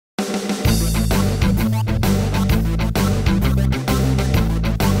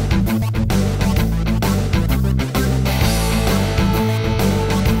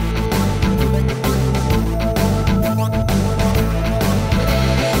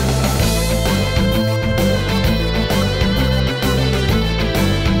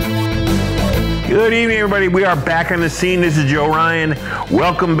Good evening, everybody. We are back on the scene. This is Joe Ryan.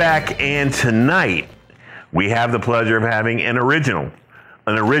 Welcome back. And tonight, we have the pleasure of having an original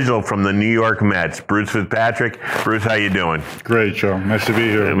from the New York Mets, Bruce Fitzpatrick. Bruce, how you doing? Great, Joe. Nice to be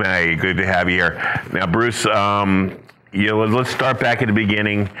here. Hey, good to have you here. Now, Bruce, let's start back at the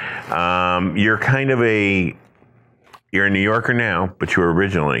beginning. You're a New Yorker now, but you were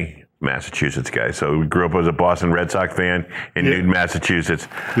originally Massachusetts guy. So we grew up as a Boston Red Sox fan in Newton, Massachusetts.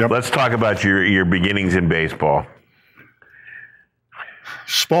 Yep. Let's talk about your beginnings in baseball.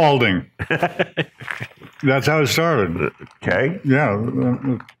 Spalding. That's how it started. Okay. Yeah,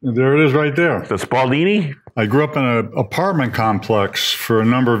 there it is right there. So Spaldini? I grew up in an apartment complex for a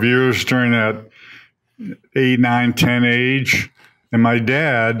number of years during that 8, 9, 10 age. And my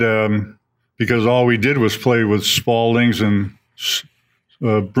dad, because all we did was play with Spaldings and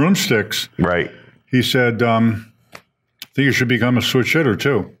broomsticks. Right. He said, I think you should become a switch hitter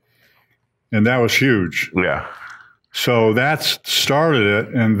too. And that was huge. Yeah. So that started it.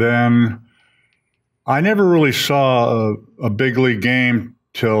 And then I never really saw a big league game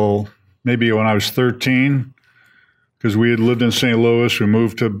till maybe when I was 13, because we had lived in St. Louis. We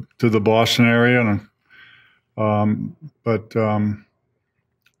moved to the Boston area. But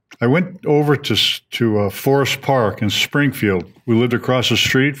I went over to Forest Park in Springfield. We lived across the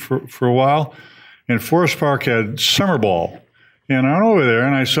street for a while, and Forest Park had summer ball. And I went over there,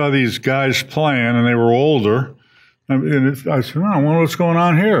 and I saw these guys playing, and they were older. And I said, I wonder what's going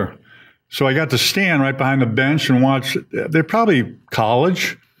on here. So I got to stand right behind the bench and watch. They're probably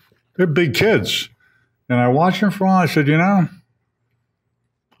college. They're big kids. And I watched them for a while. I said, I'd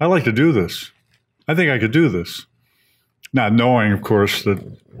like to do this. I think I could do this. Not knowing, of course, that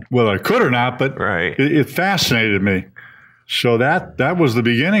whether I could or not, but right. it fascinated me. So that was the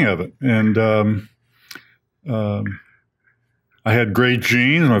beginning of it. And I had great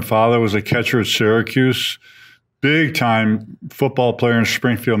genes. My father was a catcher at Syracuse, big-time football player in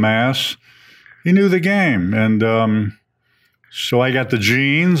Springfield, Mass. He knew the game. And so I got the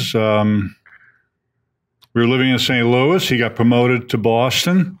genes. We were living in St. Louis. He got promoted to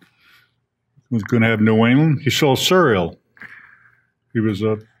Boston. He was going to have New England. He sold cereal.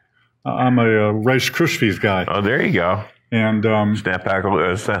 I'm a Rice Krispies guy. Oh, there you go. And Snap, crackle,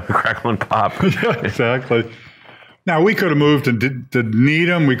 and pop. Yeah, exactly. Now, we could have moved to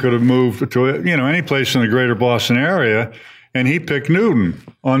Needham. We could have moved to any place in the greater Boston area, and he picked Newton.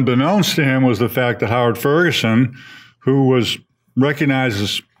 Unbeknownst to him was the fact that Howard Ferguson, who was recognized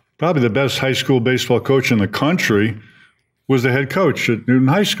as probably the best high school baseball coach in the country, was the head coach at Newton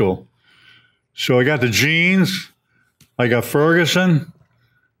High School. So I got the genes. I got Ferguson.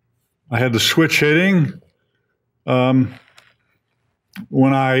 I had the switch hitting. When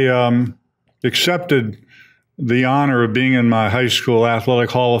I accepted the honor of being in my high school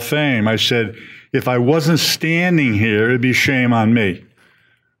athletic hall of fame, I said, if I wasn't standing here, it'd be shame on me.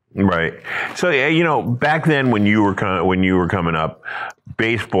 Right. So back then when you were coming up,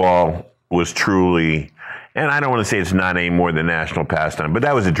 baseball was truly, and I don't want to say it's not any more than national pastime, but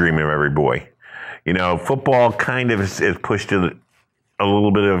that was a dream of every boy. Football kind of is pushed a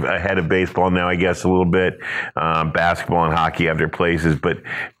little bit ahead of baseball now, I guess, a little bit. Basketball and hockey have their places, but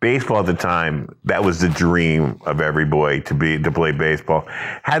baseball at the time, that was the dream of every boy to play baseball.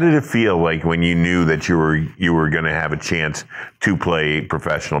 How did it feel like when you knew that you were going to have a chance to play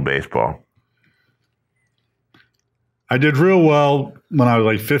professional baseball? I did real well when I was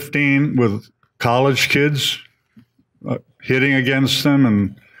like 15 with college kids, hitting against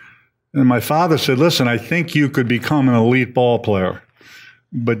them, and my father said, listen, I think you could become an elite ball player,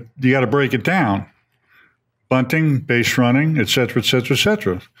 but you got to break it down. Bunting, base running, et cetera, et cetera, et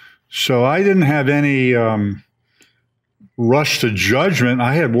cetera. So I didn't have any rush to judgment.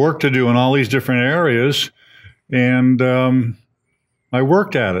 I had work to do in all these different areas, and I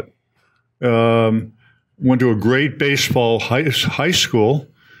worked at it. Went to a great baseball high school,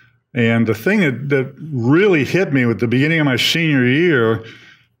 and the thing that really hit me at the beginning of my senior year,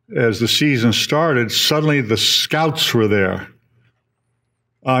 as the season started, suddenly the scouts were there.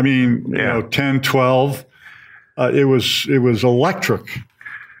 I mean, 10, 12. It was electric.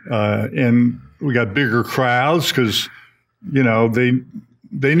 And we got bigger crowds because,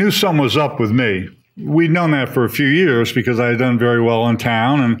 they knew something was up with me. We'd known that for a few years because I had done very well in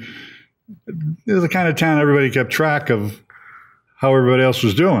town. And it was the kind of town everybody kept track of how everybody else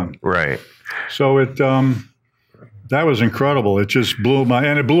was doing. Right. So that was incredible. It just blew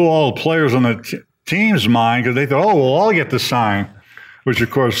it blew all the players on the team's mind because they thought, oh, well, I'll get the sign, which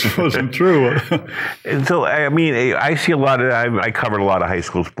of course wasn't true. And so, I see I covered a lot of high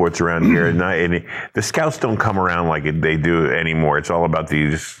school sports around here, and the scouts don't come around like they do anymore. It's all about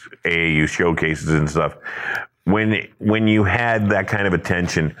these AAU showcases and stuff. When you had that kind of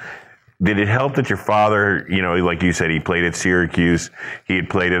attention, did it help that your father, like you said, he played at Syracuse, he had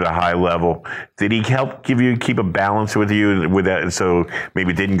played at a high level? Did he help keep a balance with you with that, so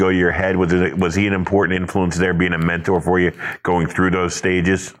maybe it didn't go to your head? Was he an important influence there, being a mentor for you going through those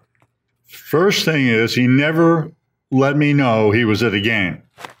stages? First thing is, he never let me know he was at a game.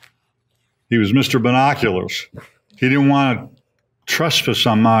 He was Mr. Binoculars. He didn't want to trespass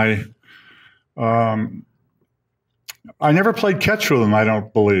on my. I never played catch with him, I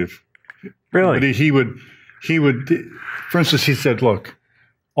don't believe. Really? But he would, for instance, he said, look,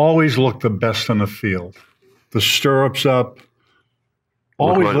 always look the best on the field. The stirrups up.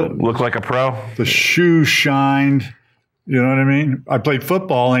 Always look like a pro. The shoes shined. You know what I mean? I played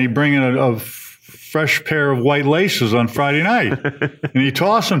football, and he'd bring in a fresh pair of white laces on Friday night. And he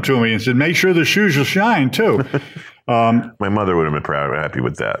tossed them to me and said, make sure the shoes will shine, too. My mother would have been happy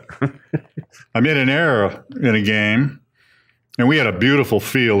with that. I made an error in a game, and we had a beautiful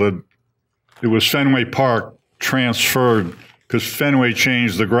field. It was Fenway Park transferred because Fenway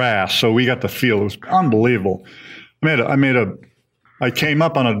changed the grass, so we got the field. It was unbelievable. I came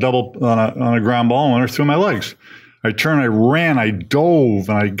up on a ground ball and went through my legs. I turned, I ran, I dove,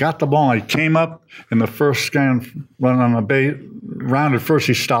 and I got the ball. I came up, and the first guy running on the base rounded first.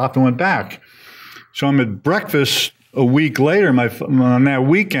 He stopped and went back. So I'm at breakfast a week later. On that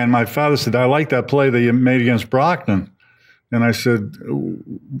weekend, my father said, I like that play that you made against Brockton. And I said,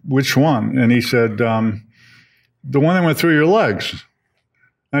 which one? And he said, the one that went through your legs.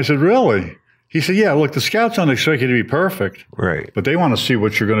 And I said, really? He said, yeah, look, the scouts don't expect you to be perfect. Right. But they want to see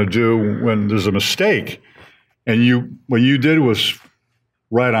what you're going to do when there's a mistake. And what you did was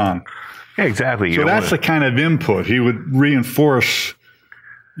right on. Yeah, exactly. So that's the kind of input. He would reinforce,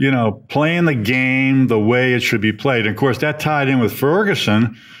 playing the game the way it should be played. And, of course, that tied in with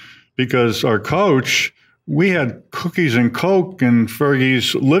Ferguson because our coach, we had cookies and Coke in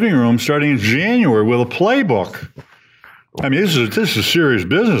Fergie's living room starting in January with a playbook. I mean, this is serious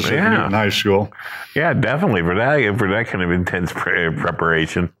business in high school. Yeah, definitely for that kind of intense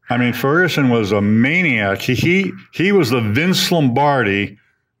preparation. I mean, Ferguson was a maniac. He was the Vince Lombardi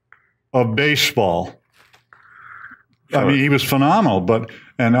of baseball. I mean, he was phenomenal.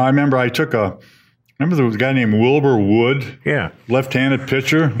 And I remember there was a guy named Wilbur Wood. Yeah, left-handed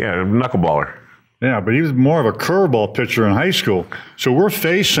pitcher. Yeah, knuckleballer. Yeah, but he was more of a curveball pitcher in high school. So we're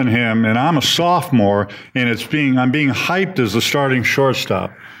facing him, and I'm a sophomore, and I'm being hyped as the starting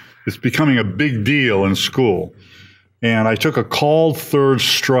shortstop. It's becoming a big deal in school. And I took a called third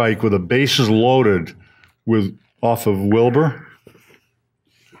strike with the bases loaded off of Wilbur.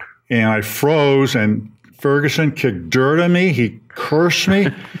 And I froze, and Ferguson kicked dirt at me. He cursed me.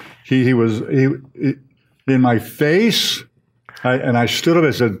 he was in my face. I stood up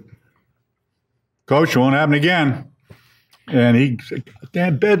and said, Coach, it won't happen again. And he said,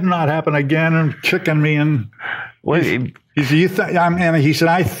 "Damn, better not happen again," and kicking me. And he said,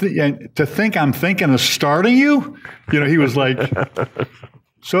 to think I'm thinking of starting you? He was like,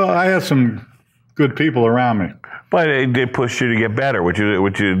 so I had some good people around me. But it did push you to get better, which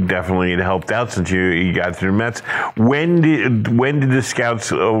you definitely helped out since you got through Mets. When did the scouts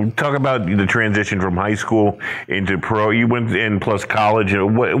talk about the transition from high school into pro? You went in plus college.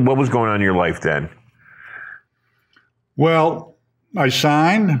 What was going on in your life then? Well, I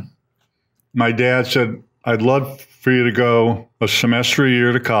signed. My dad said, I'd love for you to go a semester a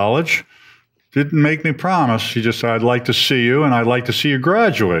year to college. Didn't make me promise. He just said, I'd like to see you, and I'd like to see you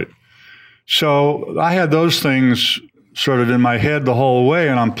graduate. So I had those things sort of in my head the whole way,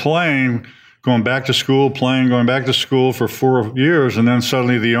 and I'm playing, going back to school for 4 years, and then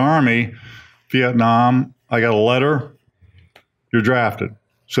suddenly the Army, Vietnam, I got a letter, you're drafted.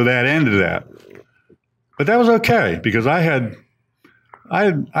 So that ended that. But that was okay because I had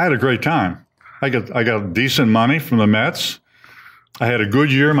a great time. I got decent money from the Mets. I had a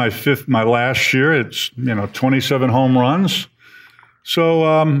good year, my last year. It's 27 home runs. So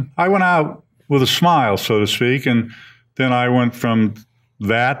I went out with a smile, so to speak, and then I went from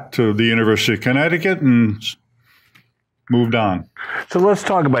that to the University of Connecticut and moved on. So let's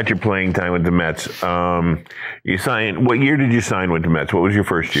talk about your playing time with the Mets. You signed. What year did you sign with the Mets? What was your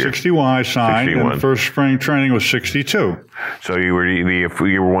first year? 61. I signed, 61. And first spring training was 62. So you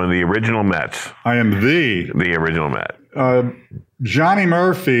were one of the original Mets. I am the original Met. Johnny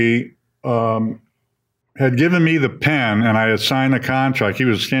Murphy had given me the pen, and I had signed the contract. He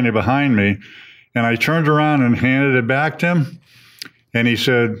was standing behind me, and I turned around and handed it back to him, and he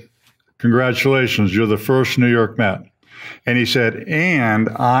said, "Congratulations, you're the first New York Met." And he said, "And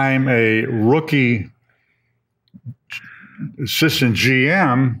I'm a rookie assistant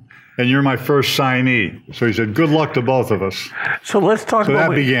GM, and you're my first signee. So he said, good luck to both of us. So let's talk So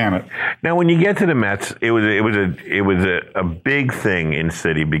about that began it. Now, when you get to the Mets, it was a big thing in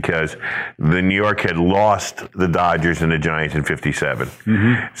City because the New York had lost the Dodgers and the Giants in '57.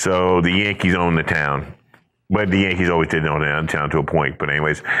 So the Yankees owned the town. But the Yankees always did own the town to a point. But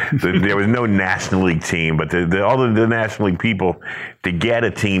anyways, there was no National League team. But all the National League people, to get a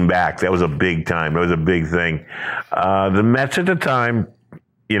team back, that was a big time. That was a big thing. The Mets at the time,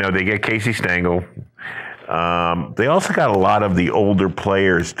 they get Casey Stengel. They also got a lot of the older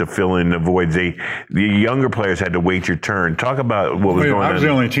players to fill in the voids. The younger players had to wait your turn. Talk about what was going on. I was the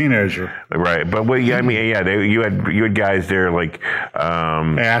only teenager. Right. But you had guys there like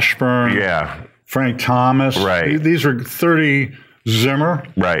Ashburn. Yeah. Frank Thomas. Right. These were 30 Zimmer.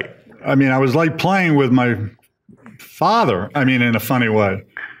 Right. I mean, I was like playing with my father, in a funny way.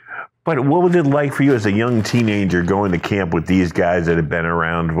 But what was it like for you as a young teenager going to camp with these guys that had been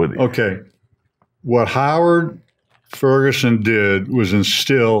around with? Okay. What Howard Ferguson did was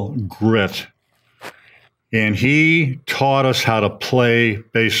instill grit. And he taught us how to play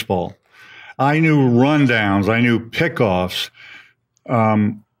baseball. I knew rundowns. I knew pickoffs.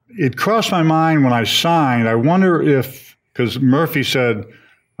 It crossed my mind when I signed. I wonder if, because Murphy said,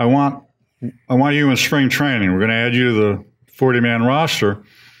 I want you in spring training. We're going to add you to the 40-man roster.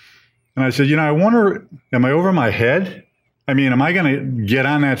 And I said, I wonder, am I over my head? Am I going to get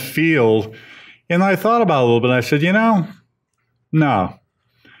on that field? And I thought about it a little bit. I said, no,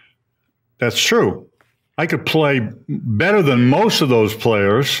 that's true. I could play better than most of those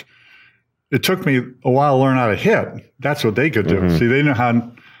players. It took me a while to learn how to hit. That's what they could do. See, they know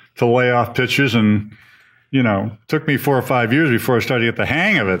how to lay off pitches, and it took me 4 or 5 years before I started to get the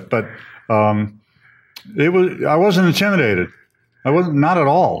hang of it. But I wasn't intimidated. I wasn't, not at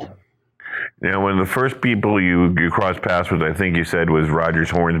all. Now, one of the first people you crossed paths with, I think you said, was Rogers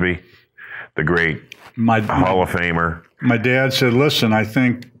Hornsby, the great Hall of Famer. My dad said, "Listen, I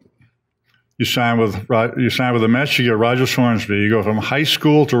think you sign with the Mets, you get Rogers Hornsby. You go from high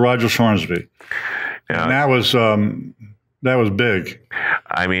school to Rogers Hornsby." Yeah. And that was big.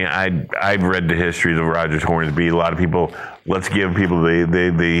 I've read the histories of Rogers Hornsby. A lot of people, let's give people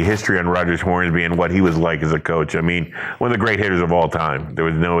the history on Rogers Hornsby and what he was like as a coach. One of the great hitters of all time. There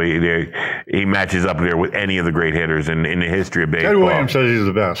was he matches up there with any of the great hitters in the history of baseball. Ted Williams says he's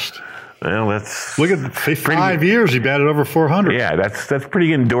the best. Well, that's look at 5 years he batted over 400. Yeah, that's pretty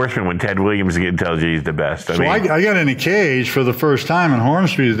good endorsement when Ted Williams tells you he's the best. I got in a cage for the first time, and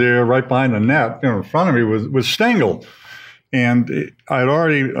Hornsby's there right behind the net. In front of me was Stengel. And I'd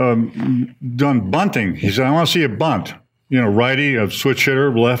already done bunting. He said, I want to see a bunt. Righty, a switch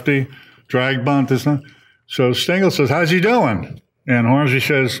hitter, lefty, drag bunt, this and that. So Stengel says, how's he doing? And Hornsby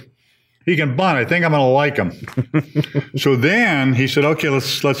says, he can bunt. I think I'm going to like him. So then he said, okay,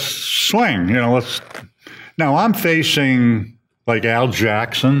 let's swing. Now I'm facing like Al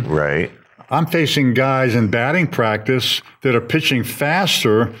Jackson. Right. I'm facing guys in batting practice that are pitching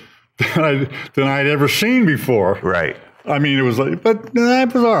faster than I'd ever seen before. Right. It was like, but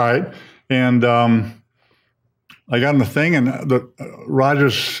it was all right. And I got in the thing, and the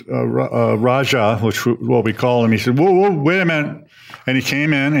Raja, which what we call him, he said, whoa, wait a minute. And he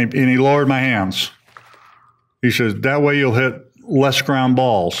came in, and he lowered my hands. He says, that way you'll hit less ground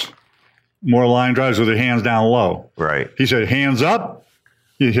balls, more line drives with your hands down low. Right. He said, hands up,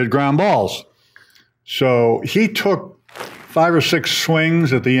 you hit ground balls. So he took 5 or 6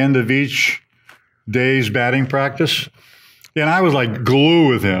 swings at the end of each day's batting practice. And I was like glue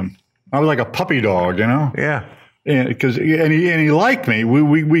with him. I was like a puppy dog, Yeah. And he liked me.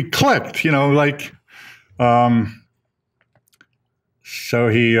 We clicked, So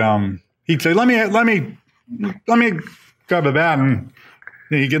he'd say, let me grab a bat, and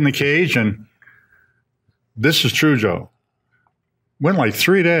he'd get in the cage, and this is true, Joe. Went like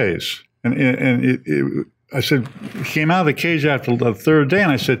 3 days, and I said, he came out of the cage after the 3rd day,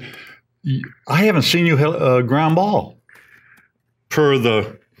 and I said, I haven't seen you hit a ground ball.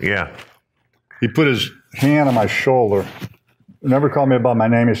 Yeah. He put his hand on my shoulder. Never called me about my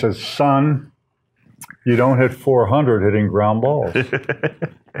name. He says, son, you don't hit 400 hitting ground balls.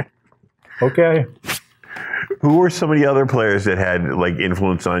 Okay. Who were some of the other players that had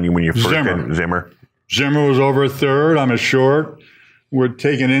influence on you when you first Zimmer. Zimmer? Zimmer was over at third. I'm a short. We're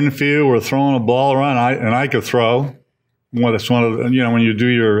taking infield. We're throwing a ball around, and I could throw. That's one of the, when you do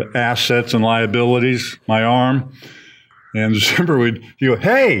your assets and liabilities, my arm. And Zimmer would go,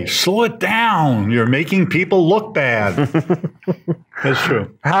 hey, slow it down. You're making people look bad. That's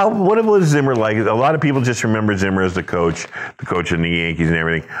true. What was Zimmer like? A lot of people just remember Zimmer as the coach in the Yankees and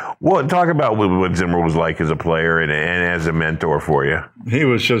everything. Well, talk about what Zimmer was like as a player and as a mentor for you. He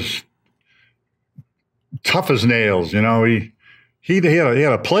was just tough as nails. You know, he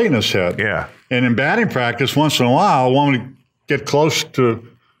had a plate in his head. Yeah. And in batting practice, once in a while, one would get close to,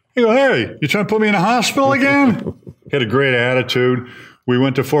 you go, hey, you trying to put me in a hospital again? He had a great attitude. We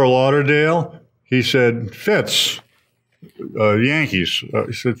went to Fort Lauderdale. He said, Fitz, Yankees.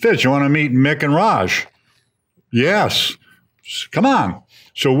 He said, Fitz, you want to meet Mick and Raj? Yes. Come on.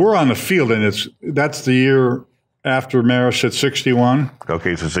 So we're on the field, and that's the year after Marris hit 61.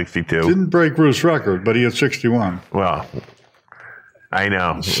 Okay, so 62. Didn't break Bruce's record, but he had 61. Well, I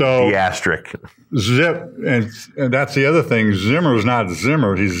know. So the asterisk. Zip, and that's the other thing. Zimmer's not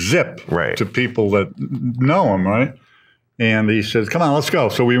Zimmer. He's Zip to people that know him, right? And he says, come on, let's go.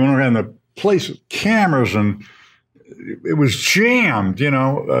 So we went around the place with cameras, and it was jammed, you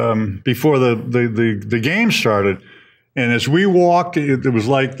know, before the game started. And as we walked, it was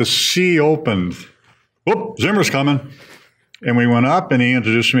like the sea opened. Whoop, Zimmer's coming. And we went up, and he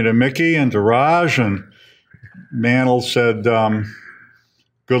introduced me to Mickey and to Raj, and Mantle said,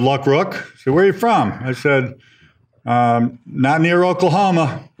 good luck, Rook. I said, where are you from? I said, not near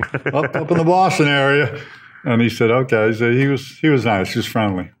Oklahoma, up in the Boston area. And he said, okay. He said, he was nice. He was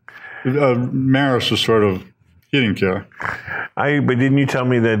friendly. Marris was sort of, he didn't care. But didn't you tell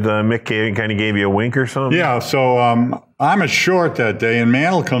me that Mick kind of gave you a wink or something? Yeah, so I'm at short that day, and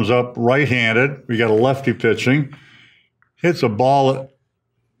Mantle comes up right-handed. We got a lefty pitching. Hits a ball,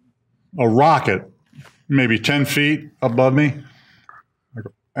 a rocket, maybe 10 feet above me.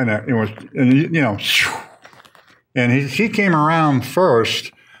 And it was, you know, and he came around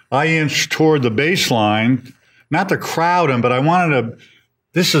first. I inched toward the baseline, not to crowd him, but I wanted to.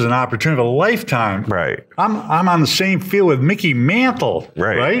 This is an opportunity of a lifetime. Right. I'm on the same field with Mickey Mantle.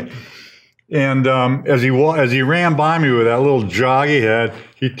 Right. And as he ran by me with that little jog he had,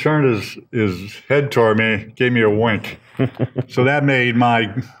 he turned his head toward me, gave me a wink. So that made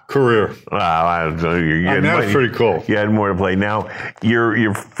my career. Wow, that was pretty cool. You had more to play. Now,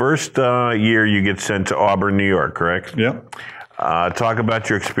 your first year, you get sent to Auburn, New York, correct? Yep. Talk about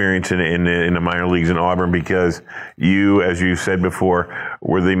your experience in the minor leagues in Auburn, because you, as you said before,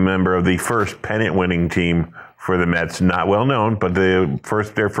 were the member of the first pennant-winning team for the Mets. Not well known, but their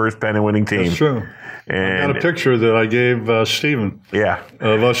first pennant-winning team. That's true. And I got a picture that I gave Stephen. Yeah.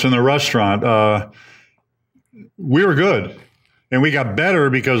 Of us in the restaurant. We were good, and we got better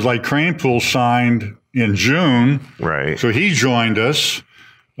because, like, Cranepool signed in June. Right. So he joined us.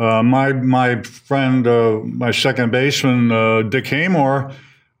 My friend, my second baseman, Dick Haymore,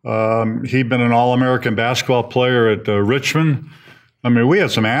 he'd been an All-American basketball player at Richmond. I mean, we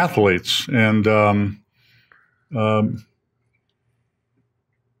had some athletes, and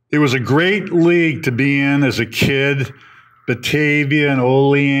it was a great league to be in as a kid. Batavia and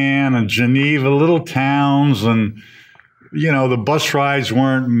Olean and Geneva, little towns, and, you know, the bus rides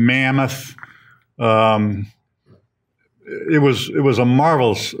weren't mammoth. It was a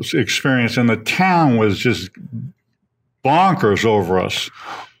marvelous experience, and the town was just bonkers over us.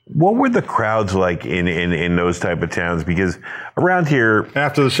 What were the crowds like in those type of towns? Because around here,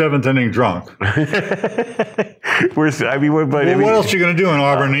 after the seventh inning drunk. What else are you going to do in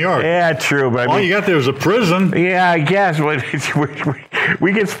Auburn, New York? Yeah, true. But all you got there is a prison. Yeah, I guess.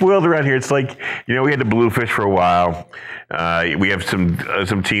 We get spoiled around here. It's like, you know, we had the Bluefish for a while. We have some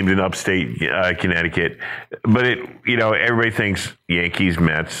teams in upstate Connecticut, but everybody thinks Yankees,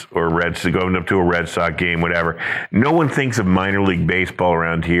 Mets, or Reds, going up to a Red Sox game, whatever. No one thinks of minor league baseball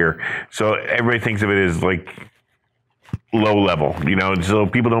around here, so everybody thinks of it as like low level, so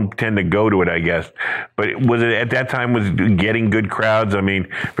people don't tend to go to it, I guess. But was it at that time, was getting good crowds? I mean,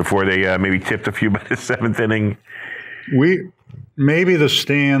 before they maybe tipped a few by the seventh inning? Maybe the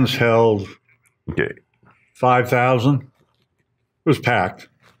stands held 5,000. It was packed.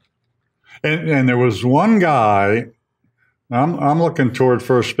 And there was one guy, I'm looking toward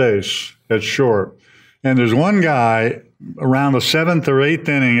first base at short, and there's one guy around the seventh or eighth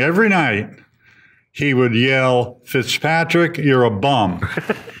inning every night. He would yell, "Fitzpatrick, you're a bum,"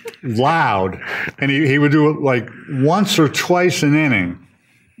 loud. And he would do it like once or twice an inning,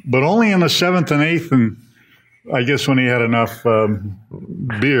 but only in the seventh and eighth, and I guess when he had enough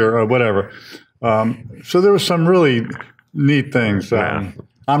beer or whatever. So there was some really neat things.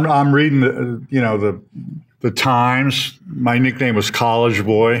 I'm reading the Times. My nickname was College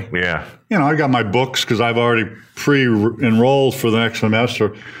Boy. Yeah. I got my books because I've already pre-enrolled for the next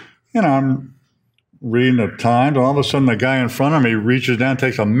semester. I'm reading the Times, and all of a sudden the guy in front of me reaches down,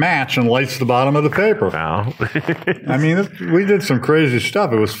 takes a match, and lights the bottom of the paper. Wow. I mean, we did some crazy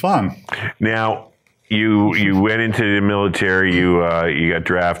stuff. It was fun. Now, you went into the military. You got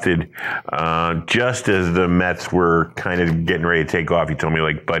drafted just as the Mets were kind of getting ready to take off. You told me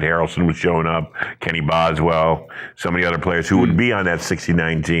like Bud Harrelson was showing up, Kenny Boswell, so many other players who would be on that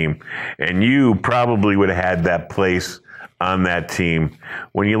 '69 team, and you probably would have had that place on that team.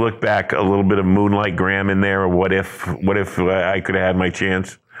 When you look back, a little bit of Moonlight Graham in there, or what if I could have had my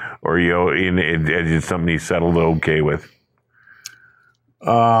chance, or it's something you settled okay with.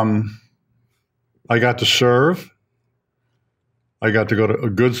 I got to serve. I got to go to a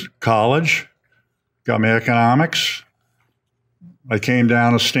good college, got my economics. I came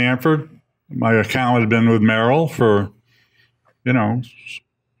down to Stanford. My account had been with Merrill for,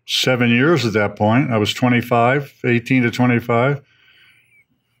 7 years at that point. I was 25, 18 to 25.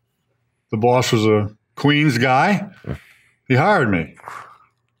 The boss was a Queens guy. He hired me.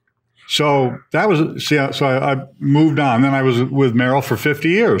 So that was, so I moved on. Then I was with Merrill for 50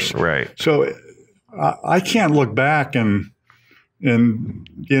 years. Right. So I can't look back and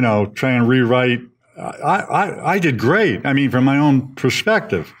try and rewrite. I did great. I mean, from my own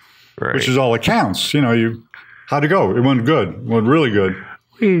perspective, right, which is all that counts. How'd it go? It went good. It went really good.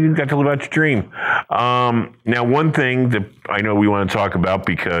 You got to live out your dream. Now, one thing that I know we want to talk about,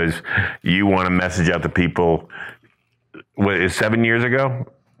 because you want to message out to people, what is 7 years ago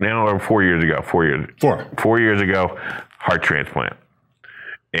now, or 4 years ago? 4 years. 4 years ago, heart transplant.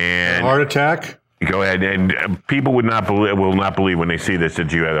 And a heart attack. Go ahead, and people will not believe when they see this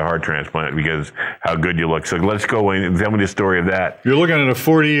that you had a heart transplant, because how good you look. So let's go and tell me the story of that. You're looking at a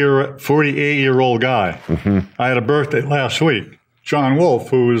 48-year-old guy. Mm-hmm. I had a birthday last week. John Wolf,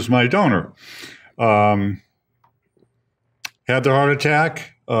 who is my donor, had the heart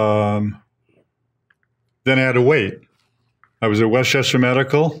attack. Then I had to wait. I was at Westchester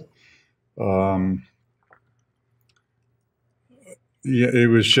Medical. It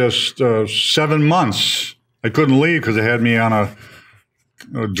was just 7 months. I couldn't leave because they had me on a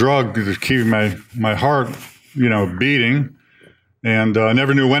drug to keep my heart, beating, and I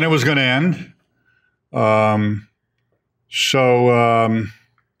never knew when it was going to end.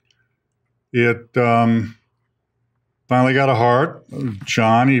 It finally got a heart.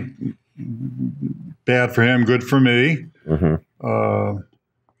 John, bad for him, good for me. Mm-hmm.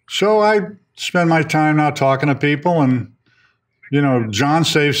 So I spend my time now talking to people, and John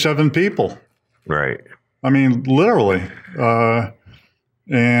saved 7 people. Right. I mean, literally.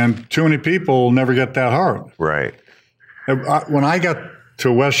 And too many people never get that heart. Right. When I got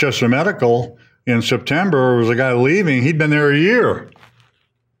to Westchester Medical in September, there was a guy leaving. He'd been there a year.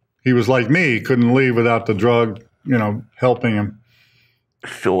 He was like me. He couldn't leave without the drug, helping him.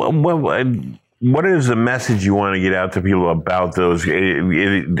 So, what is the message you want to get out to people about those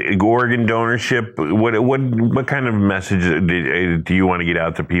organ donorship? What kind of message do you want to get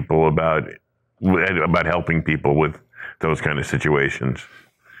out to people about helping people with those kind of situations?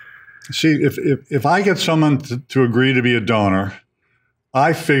 See, if I get someone to agree to be a donor,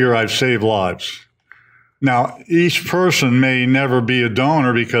 I figure I've saved lives. Now, each person may never be a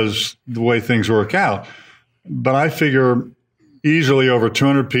donor because the way things work out, but I figure easily over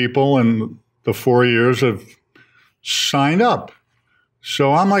 200 people in the 4 years have signed up.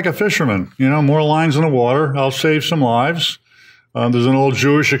 So I'm like a fisherman, more lines in the water. I'll save some lives. There's an old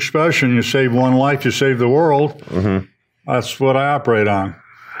Jewish expression, you save one life, you save the world. Mm-hmm. That's what I operate on.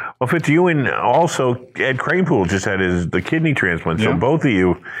 Well, Fitz, you and also Ed Kranepool just had the kidney transplant. So both of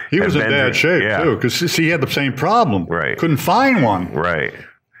you. He was in bad shape, too, because he had the same problem. Right. Couldn't find one. Right.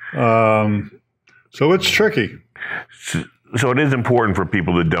 So it's tricky. So it is important for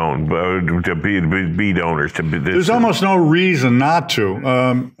people to be donors. There's almost no reason not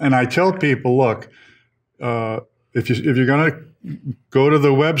to. And I tell people, look, if you're going to go to the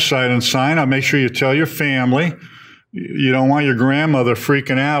website and sign up, make sure you tell your family. You don't want your grandmother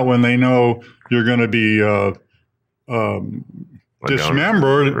freaking out when they know you're going to be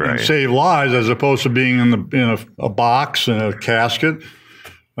dismembered and save lives, as opposed to being in a box and a casket.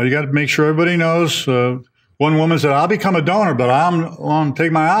 You got to make sure everybody knows. One woman said, "I'll become a donor, but I'm going to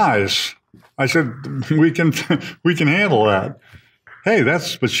take my eyes." I said, "We can handle that." Hey,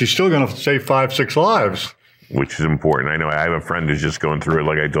 but she's still going to save 5-6 lives. Which is important. I know I have a friend who's just going through it.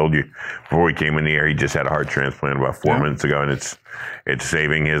 Like I told you before we came in the air, he just had a heart transplant about 4 minutes ago, and it's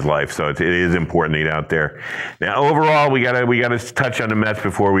saving his life. So it is important to get out there. Now, overall, we gotta touch on the Mets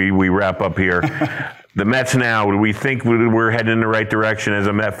before we wrap up here. The Mets now, do we think we're heading in the right direction as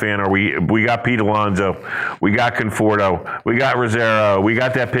a Met fan? Or we got Pete Alonso, we got Conforto, we got Rosario, we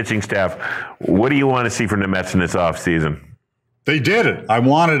got that pitching staff. What do you want to see from the Mets in this offseason? They did it. I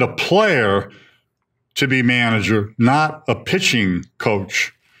wanted a player to be manager, not a pitching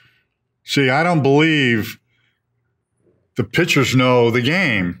coach. See, I don't believe the pitchers know the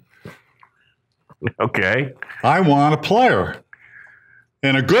game. Okay. I want a player,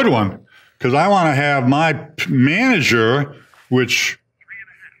 and a good one, because I want to have my manager, which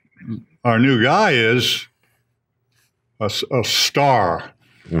our new guy is, a star.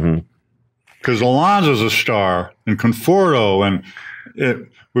 Because Alonso's a star, and Conforto, and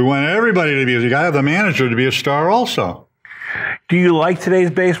we want everybody to be. You got to have the manager to be a star also. Do you like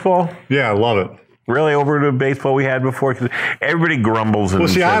today's baseball? Yeah, I love it. Really, over the baseball we had before? Because everybody grumbles. Well,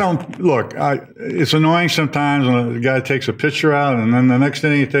 see, I don't look. It's annoying sometimes when a guy takes a pitcher out, and then the next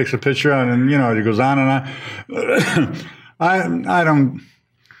inning he takes a pitcher out, and he goes on and on. I don't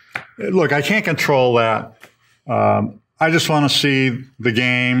look. I can't control that. I just want to see the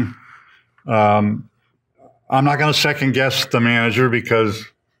game. I'm not going to second guess the manager because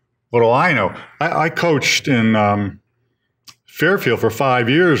what do I know? I coached in Fairfield for 5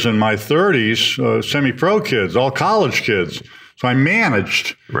 years in my 30s, semi-pro kids, all college kids. So I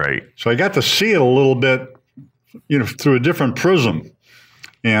managed. Right. So I got to see it a little bit, through a different prism.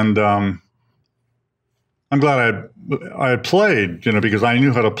 And I'm glad I played, because I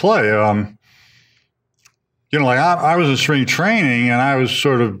knew how to play. Like I was in spring training and I was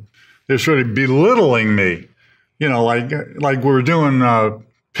they're sort of belittling me, like we were doing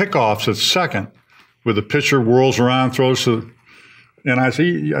pickoffs at second, where the pitcher whirls around, throws to. And I say,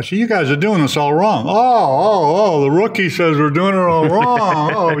 you guys are doing this all wrong. Oh, the rookie says we're doing it all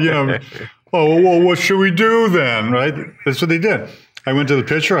wrong. Well, what should we do then, right? That's what they did. I went to the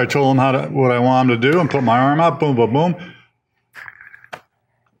pitcher. I told him what I want him to do and put my arm out, boom, boom, boom.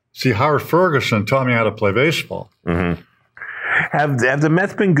 See, Howard Ferguson taught me how to play baseball. Mm-hmm. Have the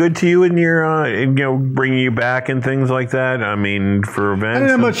Mets been good to you in your, bringing you back and things like that? I mean, for events? I didn't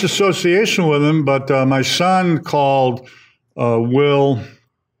have much association with them, but my son called Will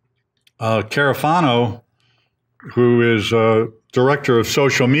Carafano, who is director of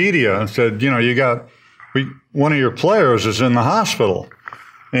social media, and said, one of your players is in the hospital.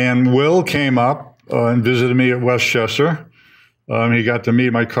 And Will came up and visited me at Westchester. He got to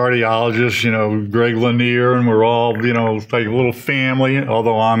meet my cardiologist, Greg Lanier, and we're all, like a little family,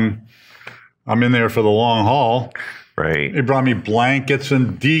 although I'm in there for the long haul. Right. He brought me blankets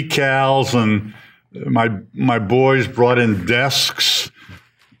and decals, and my boys brought in desks,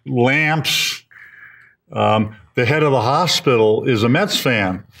 lamps. The head of the hospital is a Mets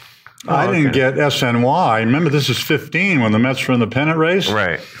fan. I didn't get SNY. Remember, this is 15 when the Mets were in the pennant race.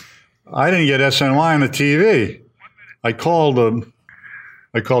 Right. I didn't get SNY on the TV. I called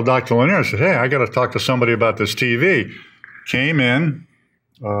Dr. Lanier and said, hey, I got to talk to somebody about this TV. Came in.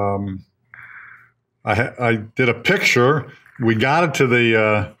 I did a picture. We got it to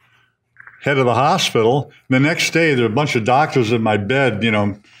the head of the hospital. The next day, there were a bunch of doctors at my bed.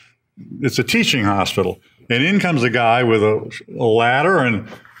 It's a teaching hospital. And in comes a guy with a ladder and,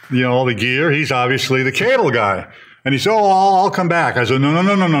 all the gear. He's obviously the cable guy. And he said, I'll come back. I said,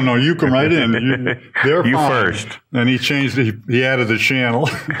 no, you come right in. They're you fine. First. And he changed he added the channel.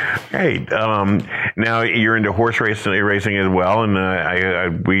 Hey, now you're into horse racing as well, and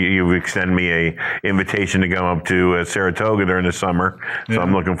you extend me a invitation to come up to Saratoga during the summer, so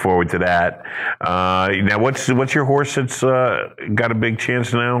I'm looking forward to that. Now, what's your horse that's got a big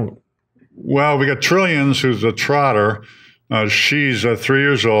chance now? Well, we got Trillions, who's a trotter. She's 3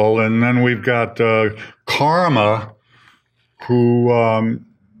 years old, and then we've got Karma, who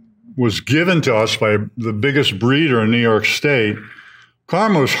was given to us by the biggest breeder in New York State.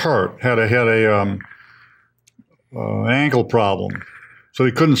 Karma was hurt, had a ankle problem, so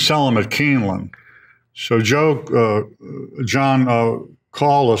they couldn't sell him at Keeneland. So John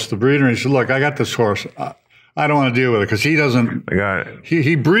called us, the breeder, and he said, "Look, I got this horse. I don't want to deal with it because he doesn't. I got it.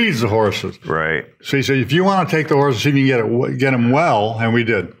 He breeds the horses, right? So he said, if you want to take the horses, you can get them well, and we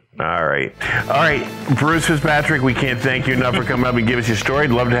did. All right. Bruce Fitzpatrick, we can't thank you enough for coming up and give us your story.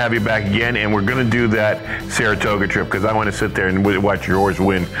 I'd love to have you back again, and we're going to do that Saratoga trip because I want to sit there and watch your horse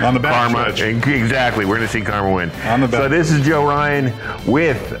win. On the back Karma. Exactly. We're going to see Karma win. On the back. So this is Joe Ryan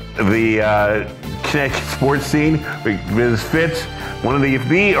with the Connecticut sports scene. This is Fitz, one of the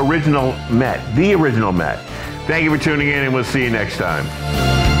original Met. Thank you for tuning in, and we'll see you next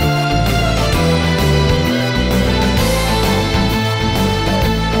time.